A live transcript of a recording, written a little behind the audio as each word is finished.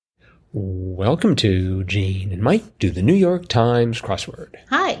Welcome to Gene and Mike do the New York Times crossword.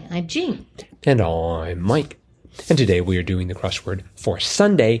 Hi, I'm Jean. And I'm Mike. And today we are doing the crossword for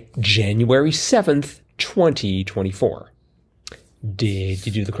Sunday, January 7th, 2024. Did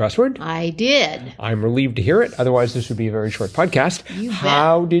you do the crossword? I did. I'm relieved to hear it. Otherwise, this would be a very short podcast. You bet.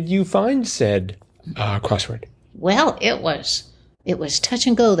 How did you find said crossword? Well, it was touch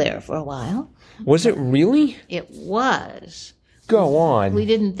and go there for a while. Was it really? It was. Go on. We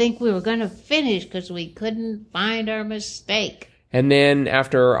didn't think we were going to finish because we couldn't find our mistake. And then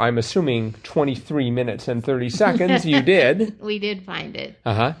after, I'm assuming, 23 minutes and 30 seconds, you did. We did find it.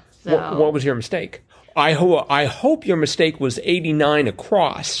 Uh-huh. So, What was your mistake? I hope your mistake was 89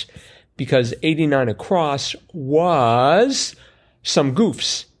 across, because 89 across was some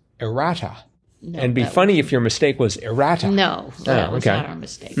goofs, errata. no, And be that funny if your mistake was errata. No, that was okay. not our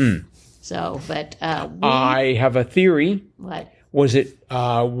mistake. So, but I have a theory. what? Was it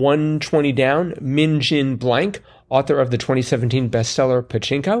 120 down, Min Jin Blank, author of the 2017 bestseller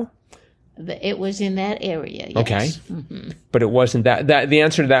Pachinko? It was in that area, yes. Okay. Mm-hmm. But it wasn't that. The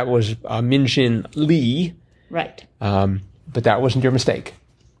answer to that was Min Jin Lee. Right, But that wasn't your mistake.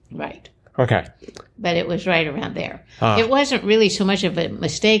 right. Okay. But it was right around there. It wasn't really so much of a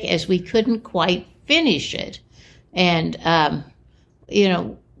mistake as we couldn't quite finish it. And,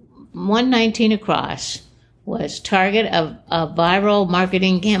 119 across was target of a viral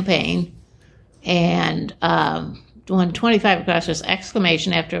marketing campaign, and 125 across was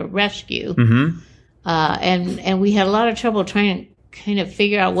exclamation after rescue. Mm-hmm. And we had a lot of trouble trying to kind of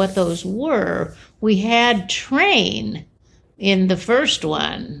figure out what those were. We had train in the first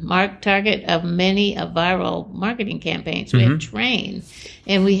one, target of many of viral marketing campaigns. We had train,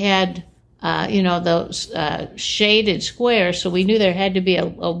 and we had those shaded squares, so we knew there had to be a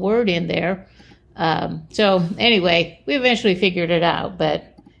word in there. So anyway, we eventually figured it out,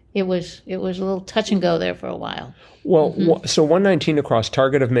 but it was a little touch and go there for a while. Well, so 119 across,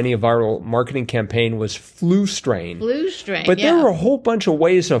 target of many a viral marketing campaign was flu strain. Flu strain, But yeah. there were a whole bunch of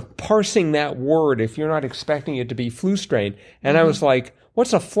ways of parsing that word if you're not expecting it to be flu strain. And I was like,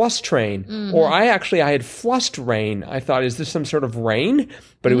 what's a flust train? Or I had flust rain. I thought, is this some sort of rain?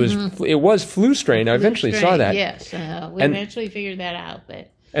 But it was flu strain. I eventually saw that. Yes, we eventually figured that out.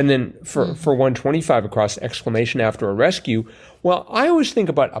 But And then for 125 across, exclamation after a rescue. Well, I always think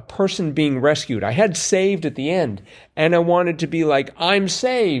about a person being rescued. I had saved at the end, and I wanted to be like, I'm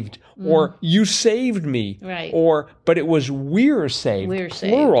saved, or you saved me. Right. But it was we're saved, we're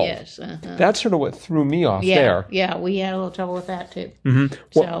saved, plural. yes. That's sort of what threw me off there. Yeah, we had a little trouble with that too. Mm-hmm.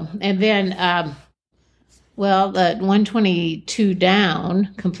 So, and then, the 122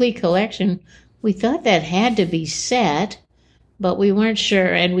 down, complete collection, we thought that had to be set, but we weren't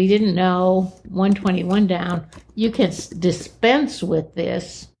sure, and we didn't know 121 down. You can dispense with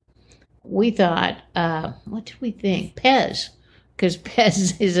this. We thought, what did we think? Pez, because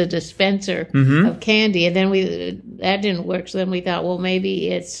Pez is a dispenser of candy, and then that didn't work. So then we thought, well, maybe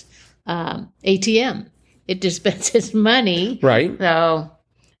it's ATM. It dispenses money, Right. So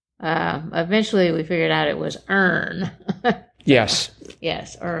eventually we figured out it was earn. Yes.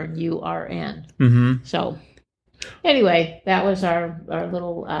 Yes, earn, URN. Mm-hmm. So anyway, that was our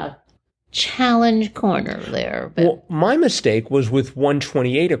little challenge corner there. But Well, my mistake was with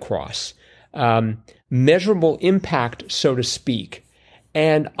 128 across. Measurable impact, so to speak.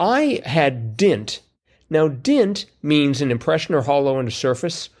 And I had dint. Now, dint means an impression or hollow in a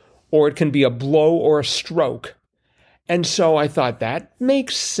surface, or it can be a blow or a stroke. And so I thought that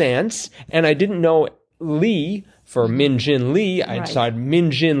makes sense. And I didn't know Lee for Min Jin Lee. I decided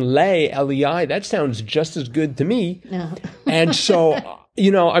Min Jin Lei, Lei. That sounds just as good to me. no. And so,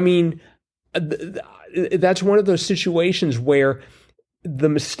 that's one of those situations where the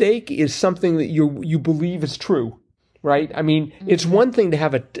mistake is something that you believe is true, right? I mean, it's one thing to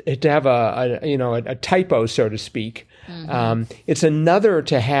have a typo, so to speak. It's another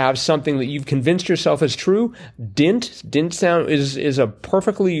to have something that you've convinced yourself is true. Dint sound is a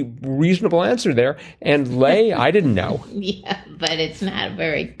perfectly reasonable answer there. And lay, I didn't know. Yeah, but it's not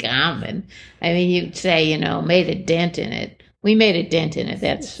very common. I mean, you'd say, made a dent in it. We made a dent in it.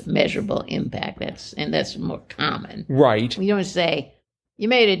 That's measurable impact. That's more common. Right. We don't say, you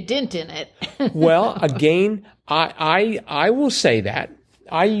made a dent in it. Well, again, I will say that.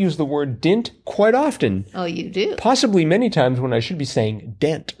 I use the word dint quite often. Oh, you do? Possibly many times when I should be saying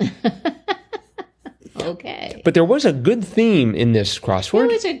dent. Okay. But there was a good theme in this crossword.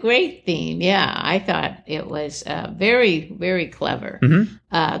 It was a great theme. Yeah, I thought it was very, very clever.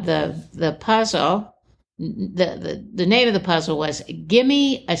 The puzzle, the name of the puzzle was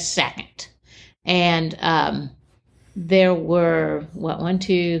 "Gimme a Second," and there were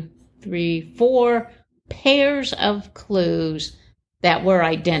 4 pairs of clues that were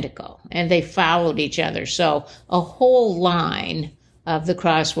identical, and they followed each other. So a whole line of the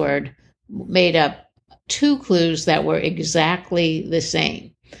crossword made up 2 clues that were exactly the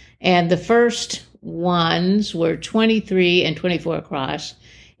same. And the first ones were 23 and 24 across.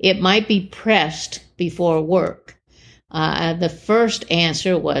 It might be pressed before work. The first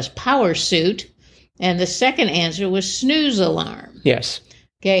answer was power suit, and the second answer was snooze alarm. Yes.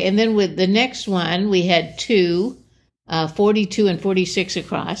 Okay, and then with the next one, we had 2, 42 and 46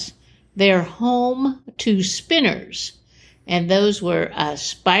 across. They're home to spinners, and those were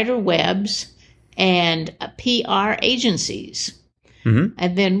spider webs and PR agencies. Mm-hmm.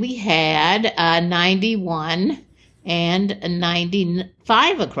 And then we had 91 and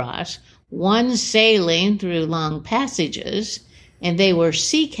 95 across, one sailing through long passages, and they were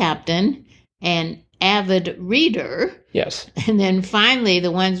sea captain and avid reader. Yes. And then finally,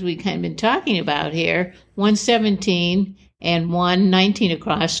 the ones we kind of been talking about here, 117 and 119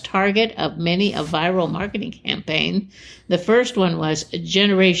 across, target of many a viral marketing campaign. The first one was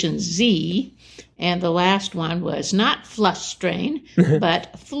Generation Z, and the last one was not flush strain,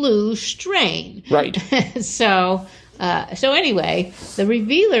 but flu strain. Right. So anyway, the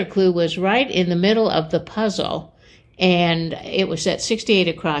revealer clue was right in the middle of the puzzle, and it was at 68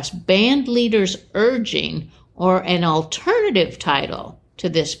 across. Band leaders urging, or an alternative title to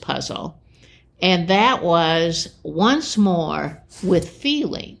this puzzle, and that was Once More with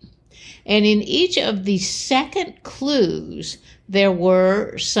Feeling. And in each of the second clues, there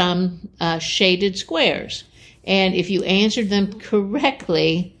were some shaded squares. And if you answered them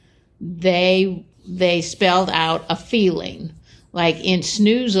correctly, they spelled out a feeling. Like in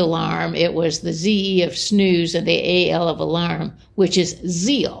snooze alarm, it was the Z of snooze and the AL of alarm, which is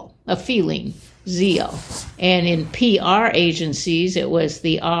zeal, a feeling, zeal. And in PR agencies, it was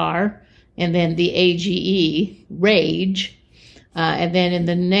the R and then the AGE, rage. And then in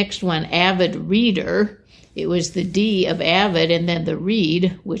the next one, avid reader, it was the D of avid and then the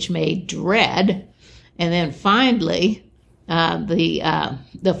read, which made dread. And then finally,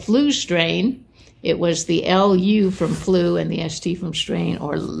 the flu strain, it was the LU from flu and the ST from strain,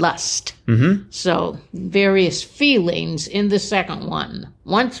 or lust. Mm-hmm. So various feelings in the second one.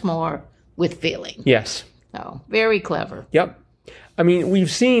 Once more with feeling. Yes. So very clever. Yep. I mean, we've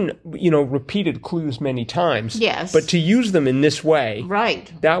seen, repeated clues many times. Yes. But to use them in this way.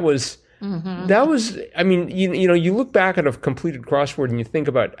 Right. That was, I mean, you look back at a completed crossword and you think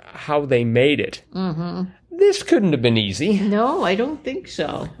about how they made it. Mm-hmm. This couldn't have been easy. No, I don't think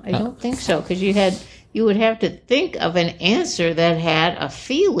so. I don't think so, because you would have to think of an answer that had a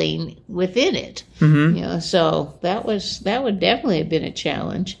feeling within it. Mm-hmm. So that would definitely have been a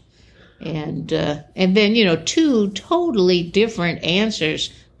challenge. And then 2 totally different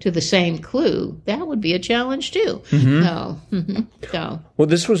answers to the same clue. That would be a challenge too. Mm-hmm. So. Well,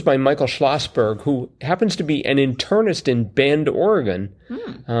 this was by Michael Schlossberg, who happens to be an internist in Bend, Oregon.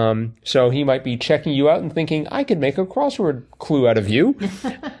 So he might be checking you out and thinking, I could make a crossword clue out of you.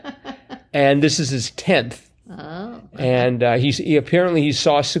 And this is his 10th. Oh. And he apparently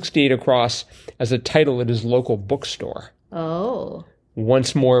saw 68 across as a title at his local bookstore. Oh.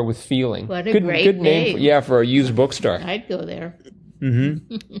 Once More with Feeling. What a great name. For a used bookstore. I'd go there.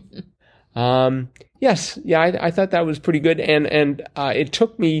 Mm-hmm. Yes. Yeah, I thought that was pretty good. And it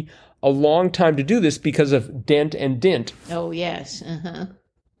took me a long time to do this because of dent and dint. Oh, yes. Uh-huh.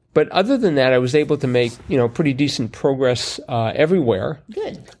 But other than that, I was able to make, pretty decent progress everywhere.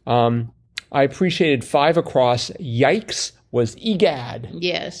 Good. I appreciated 5 across. Yikes was egad.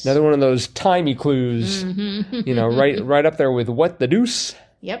 Yes. Another one of those timey clues. Mm-hmm. right up there with what the deuce.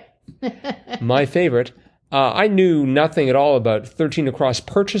 Yep. My favorite. I knew nothing at all about 13 across,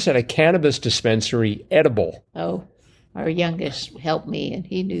 purchase at a cannabis dispensary, edible. Oh, our youngest helped me, and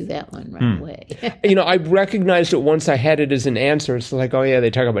he knew that one right away. I recognized it once I had it as an answer. It's like, oh, yeah,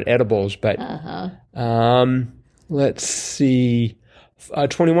 they talk about edibles. But let's see.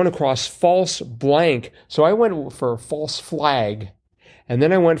 21 across, false blank. So I went for false flag, and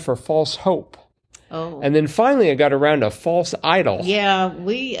then I went for false hope. Oh. And then finally I got around to false idol. Yeah,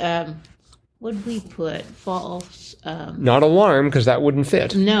 we... what did we put? False... Not alarm, because that wouldn't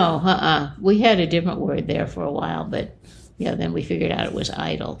fit. No, We had a different word there for a while, but then we figured out it was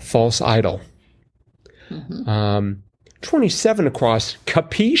idol. False idol. Mm-hmm. 27 across,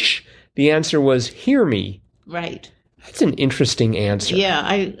 capiche? The answer was hear me. Right. That's an interesting answer. Yeah,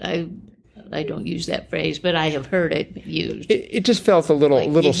 I don't use that phrase, but I have heard it used. It just felt a little...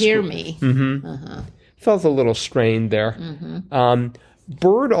 You hear me. Mm-hmm. Felt a little strained there. Mm-hmm.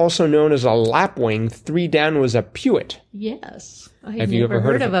 Bird, also known as a lapwing. 3 down was a pewit. Yes. I've Have you never ever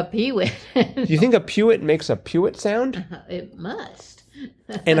heard of a pewit. Do you think a pewit makes a pewit sound? It must.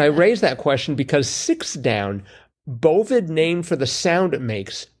 And I raised that question because 6 down, bovid name for the sound it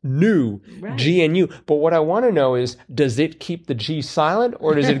makes, new, Right. G-N-U. But what I want to know is, does it keep the G silent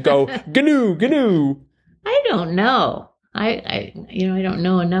or does it go gnu, gnu? I don't know. I don't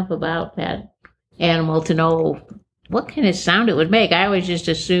know enough about that animal to know what kind of sound it would make. I always just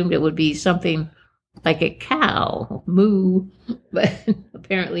assumed it would be something like a cow, moo, but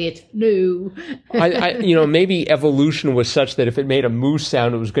apparently it's new. Maybe evolution was such that if it made a moo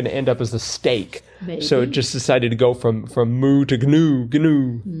sound, it was going to end up as a steak. Maybe. So it just decided to go from moo to gnu,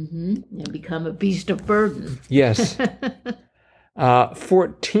 gnu. Mm-hmm. And become a beast of burden. Yes.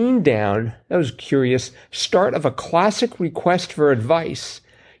 14 down, that was curious. Start of a classic request for advice.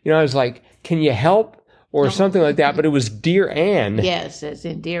 I was like, can you help? Or something like that, but it was Dear Ann. Yes, it's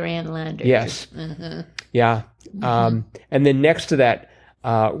in Dear Ann Lander. Yes. Uh-huh. Yeah. And then next to that,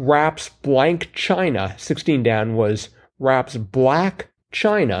 Raps blank Chyna, 16 down, was Raps BLAC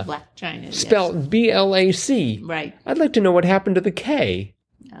Chyna. BLAC Chyna, spelled B-L-A-C. Right. I'd like to know what happened to the K.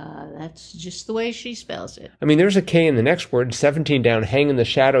 That's just the way she spells it. I mean, there's a K in the next word. 17 down, hang in the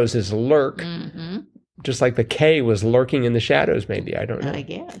shadows is lurk. Mm-hmm. Just like the K was lurking in the shadows, maybe. I don't know. I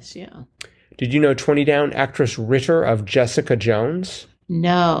guess, yeah. Did you know 20 down, actress Ritter of Jessica Jones?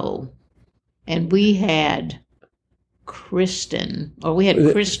 No. And we had Kristen, or we had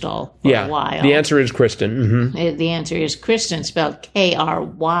Crystal for a while. The answer is Kristen. Mm-hmm. The answer is Kristen, spelled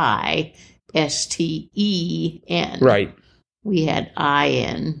Krysten. Right. We had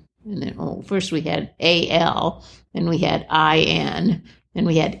I-N, and then first we had A-L, then we had I-N, then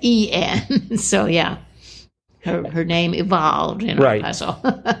we had E-N. So, yeah. Her name evolved in our puzzle.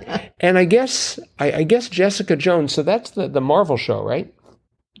 And I guess Jessica Jones, so that's the Marvel show, right?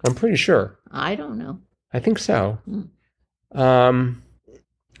 I'm pretty sure. I don't know. I think so. I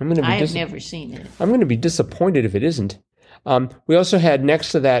have never seen it. I'm going to be disappointed if it isn't. We also had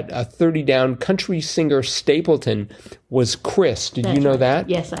next to that 30 down country singer Stapleton was Chris. Did you know that?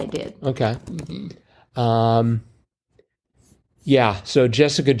 Yes, I did. Okay. Mm-hmm. Yeah, so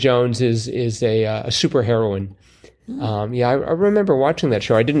Jessica Jones is a superheroine. I remember watching that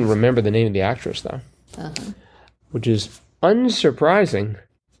show. I didn't remember the name of the actress, though, which is unsurprising.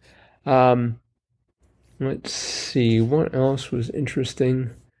 Let's see, what else was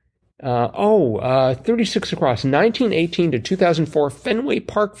interesting? 36 across, 1918 to 2004 Fenway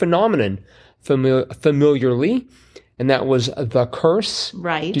Park phenomenon, familiarly, and that was The Curse.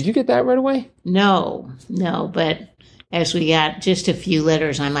 Right. Did you get that right away? No, but as we got just a few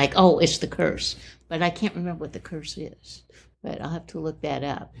letters, I'm like, oh, it's The Curse. But I can't remember what The Curse is. But I'll have to look that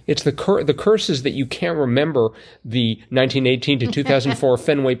up. It's the curse is that you can't remember the 1918 to 2004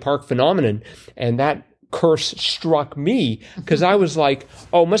 Fenway Park phenomenon. And that curse struck me because I was like,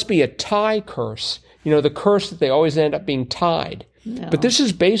 oh, it must be a tie curse. The curse that they always end up being tied. No. But this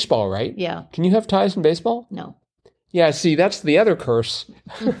is baseball, right? Yeah. Can you have ties in baseball? No. Yeah, see, that's the other curse.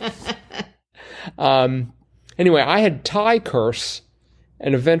 Anyway, I had tie curse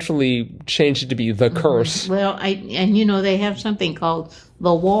and eventually changed it to be The Curse. Well, they have something called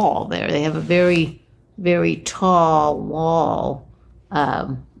the wall there. They have a very, very tall wall,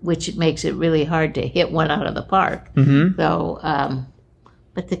 which makes it really hard to hit one out of the park. Mm-hmm. So,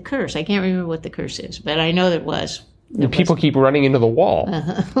 but The Curse, I can't remember what The Curse is, but I know there was. People keep running into the wall.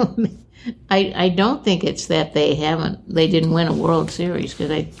 I don't think it's that they didn't win a World Series,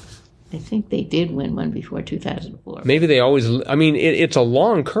 because I think they did win one before 2004. Maybe they always, it's a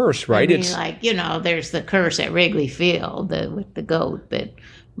long curse, right? There's the curse at Wrigley Field with the goat, but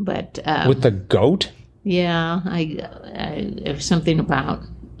with the goat? Yeah, there's something about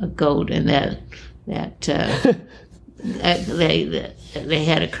a goat, and that they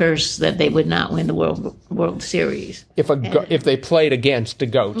had a curse that they would not win the World Series. If they played against a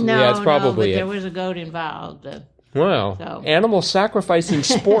goat. No, that's probably but there was a goat involved. Wow. So. Animal sacrificing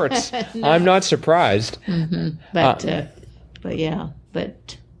sports. No. I'm not surprised. Mm-hmm. But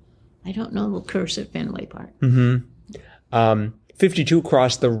I don't know the curse at Fenway Park. Mm-hmm. 52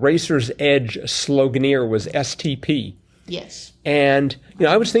 across, the Racer's Edge sloganeer was STP. Yes. And,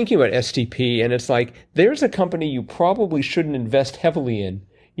 I was thinking about STP, and it's like, there's a company you probably shouldn't invest heavily in.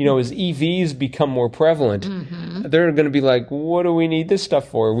 As EVs become more prevalent, they're going to be like, what do we need this stuff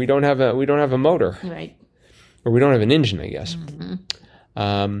for? We don't have a motor. Right. Or we don't have an engine, I guess.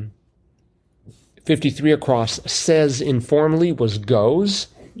 53 across, says informally was goes.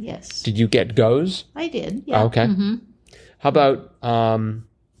 Yes. Did you get goes? I did, yeah. Okay. Mm-hmm. How about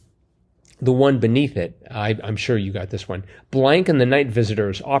The one beneath it, I'm sure you got this one. Blank and the Night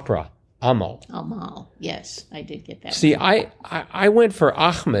Visitors opera, Amal. Amal. Yes, I did get that. See, one. I went for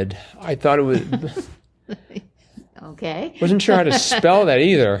Ahmed. I thought it was... Okay. Wasn't sure how to spell that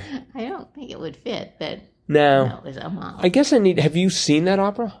either. I don't think it would fit, but No. it was Amal. I guess have you seen that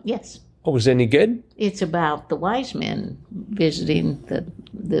opera? Yes. Oh, was it any good? It's about the wise men visiting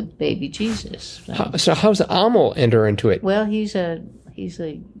the baby Jesus. So how's Amal enter into it? Well, he's a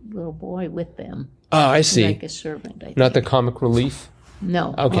little boy with them. Oh, I see. Like a servant, I think. Not the comic relief?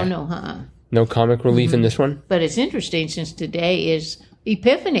 No. Okay. Oh, no, No comic relief in this one? But it's interesting since today is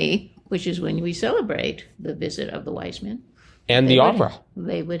Epiphany, which is when we celebrate the visit of the wise men. And the opera.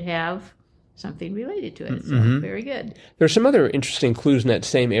 They would have something related to it. So very good. There's some other interesting clues in that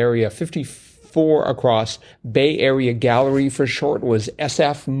same area. 54 across, Bay Area Gallery for short, was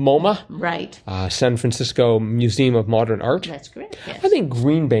SF MoMA. Right. San Francisco Museum of Modern Art. That's correct, yes. I think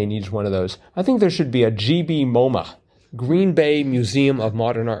Green Bay needs one of those. I think there should be a GB MoMA, Green Bay Museum of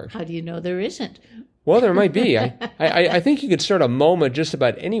Modern Art. How do you know there isn't? Well, there might be. I think you could start a MoMA just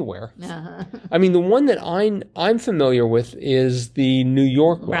about anywhere. Uh-huh. I mean, the one that I'm familiar with is the New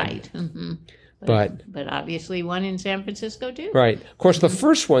York one. Right. Mm-hmm. But obviously one in San Francisco too. Right. Of course, the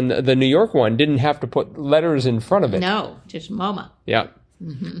first one, the New York one, didn't have to put letters in front of it. No, just MoMA. Yeah.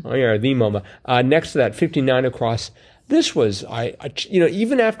 Oh yeah, the MoMA. Next to that, 59 across. This was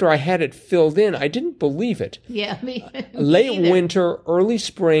even after I had it filled in, I didn't believe it. Yeah, me Late either. winter, early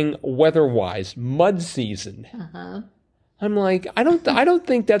spring, weather-wise, mud season. Uh-huh. I'm like, I don't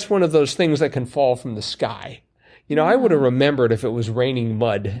think that's one of those things that can fall from the sky. I would have remembered if it was raining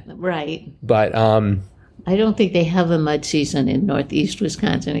mud. Right. But I don't think they have a mud season in northeast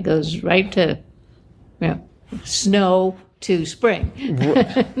Wisconsin. It goes right to snow to spring.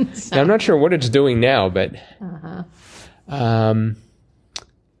 Now, I'm not sure what it's doing now, but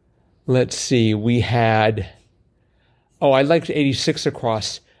let's see. We had I liked 86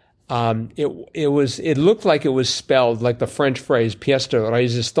 across. It looked like it was spelled like the French phrase pièce de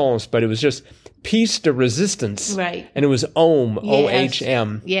résistance, but it was just piece de resistance. Right. And it was ohm, Yes.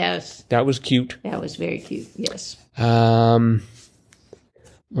 O-H-M. Yes. That was cute. That was very cute. Yes.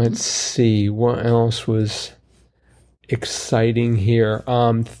 Let's see. What else was exciting here?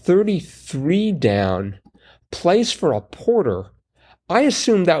 33 down. Place for a porter. I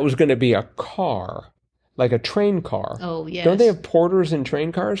assumed that was going to be a car, like a train car. Oh, yes. Don't they have porters in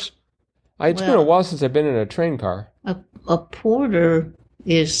train cars? It's been a while since I've been in a train car. A porter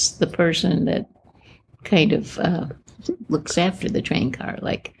is the person that kind of looks after the train car,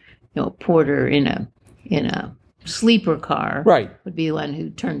 like a porter in a sleeper car. Right. Would be the one who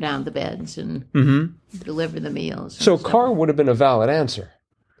turned down the beds and deliver the meals. So car would have been a valid answer.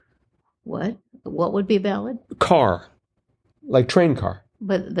 What? What would be valid? Car, like train car.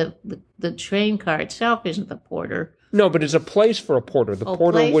 But the train car itself isn't the porter. No, but it's a place for a porter. The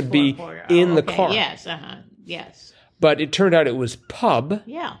porter place would for be a porter. in the Okay. car. Yes. Yes. But it turned out it was pub.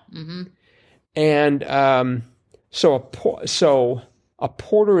 Yeah. Mm-hmm. And so a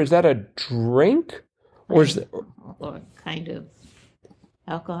porter, is that a drink? Or is that, Or kind of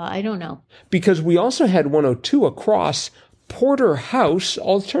alcohol. I don't know. because we also had 102 across porterhouse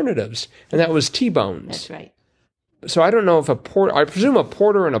alternatives, and that was T-bones. That's right. So I don't know if I presume a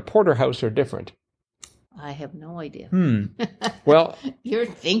porter and a porterhouse are different. I have no idea. Well, You're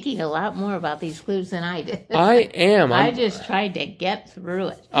thinking a lot more about these clues than I did. I am. I just tried to get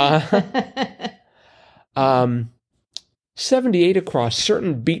through it. 78 across,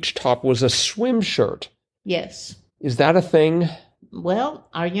 certain beach top was a swim shirt. Yes. Is that a thing? Well,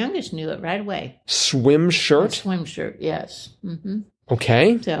 our youngest knew it right away. Swim A shirt? swim shirt, yes. Mm-hmm.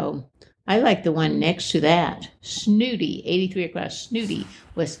 Okay. So I like the one next to that. Snooty, 83 across. Snooty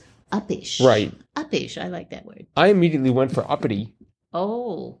was uppish. Right. Uppish. I like that word. I immediately went for uppity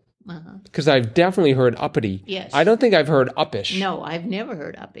Oh. because I've definitely heard uppity. Yes. I don't think I've heard uppish. No, I've never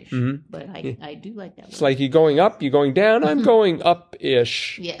heard uppish, but I do like that word. It's like you're going up, you're going down, I'm going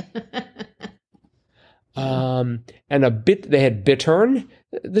up-ish. Yeah. And they had bittern.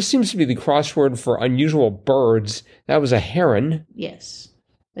 This seems to be the crossword for unusual birds. That was a heron. Yes.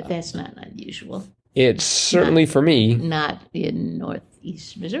 But that's not unusual. It's certainly for me. Not in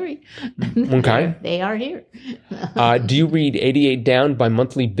northeast Missouri. Okay. They are here. Do you read 88 Down by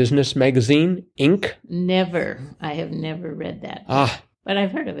Monthly Business Magazine, Inc.? Never. I have never read that. But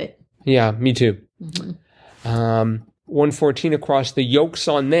I've heard of it. Yeah, me too. 114 across, the yokes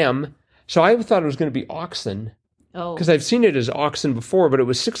on them. So I thought it was going to be oxen Oh. because I've seen it as oxen before, but it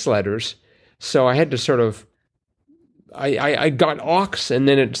was 6 letters. So I had to sort of, I got ox and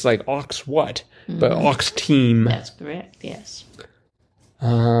then it's like ox what? But ox team. That's correct, yes.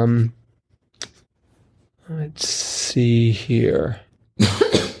 Let's see here.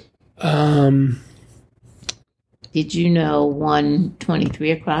 Did you know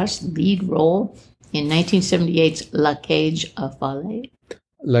 123 across lead role in 1978's La Cage aux Folles?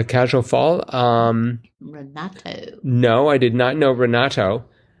 La Cage aux Folles? Renato. No, I did not know Renato.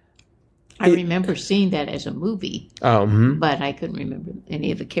 I remember seeing that as a movie, but I couldn't remember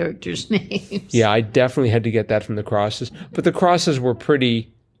any of the characters' names. Yeah, I definitely had to get that from the crosses. But the crosses were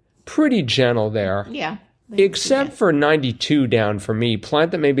pretty gentle there. Yeah. Except for 92 down for me.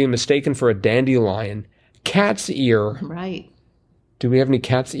 Plant that may be mistaken for a dandelion. Cat's ear. Right. Do we have any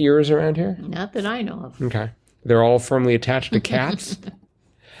cat's ears around here? Not that I know of. Okay. They're all firmly attached to cats.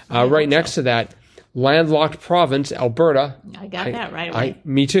 Right next to that, landlocked province, Alberta. I got that right away.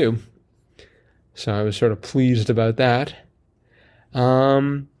 Me too. So I was sort of pleased about that.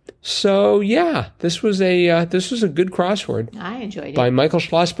 So yeah, this was a good crossword. I enjoyed it. By Michael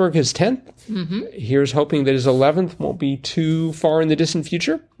Schlossberg, his 10th. Mm-hmm. Here's hoping that his 11th won't be too far in the distant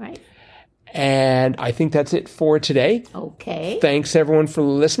future. Right. And I think that's it for today. Okay. Thanks, everyone, for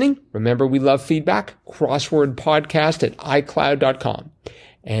listening. Remember, we love feedback. crosswordpodcast@icloud.com.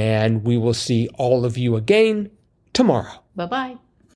 And we will see all of you again tomorrow. Bye-bye.